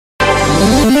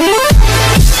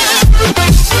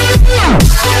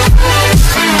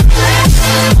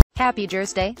Happy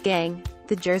Jersey, gang!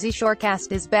 The Jersey Shore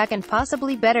cast is back and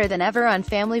possibly better than ever on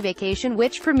Family Vacation,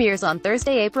 which premieres on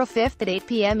Thursday, April 5th at 8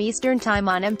 p.m. Eastern Time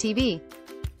on MTV.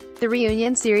 The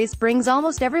reunion series brings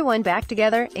almost everyone back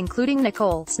together, including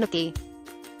Nicole, Snooki,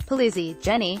 Polizzi,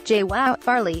 Jenny, JWoww,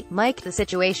 Farley, Mike The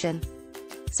Situation,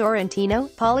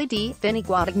 Sorrentino, Pauly D, Vinny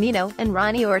Guadagnino, and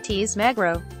Ronnie Ortiz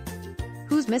Magro.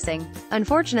 Who's missing?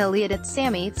 Unfortunately, it's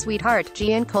Sammy, sweetheart,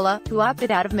 Giancola, who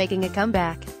opted out of making a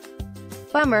comeback.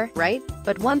 Bummer, right?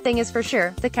 But one thing is for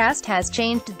sure, the cast has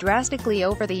changed drastically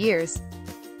over the years.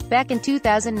 Back in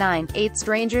 2009, 8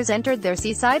 strangers entered their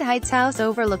Seaside Heights house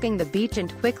overlooking the beach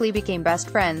and quickly became best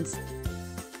friends.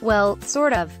 Well,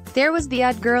 sort of. There was the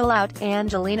odd girl out,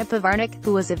 Angelina Pivarnik,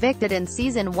 who was evicted in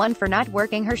Season 1 for not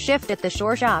working her shift at the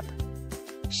shore shop.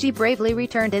 She bravely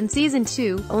returned in Season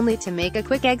 2, only to make a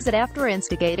quick exit after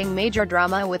instigating major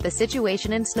drama with The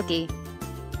Situation and Snooki.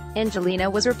 Angelina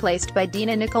was replaced by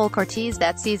Dina Nicole Cortez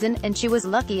that season, and she was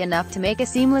lucky enough to make a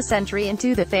seamless entry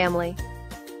into the family.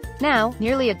 Now,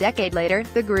 nearly a decade later,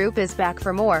 the group is back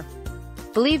for more.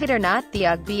 Believe it or not, the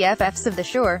UGG BFFs of the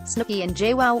shore, Snooki and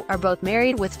JWoww, are both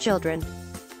married with children.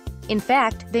 In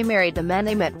fact, they married the men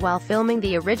they met while filming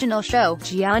the original show,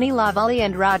 Gianni Lavalli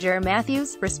and Roger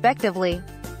Matthews, respectively.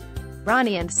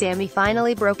 Ronnie and Sammy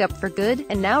finally broke up for good,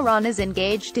 and now Ron is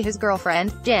engaged to his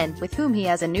girlfriend, Jen, with whom he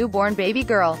has a newborn baby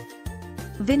girl.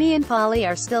 Vinny and Pauly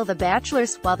are still the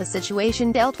bachelors, while The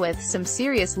Situation dealt with some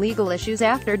serious legal issues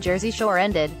after Jersey Shore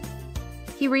ended.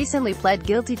 He recently pled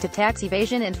guilty to tax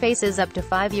evasion and faces up to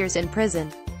 5 years in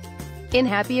prison. In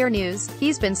happier news,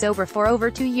 he's been sober for over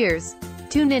 2 years.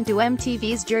 Tune into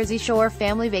MTV's Jersey Shore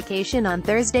Family Vacation on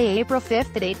Thursday, April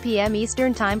 5th at 8 p.m.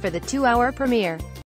 Eastern Time for the 2-hour premiere.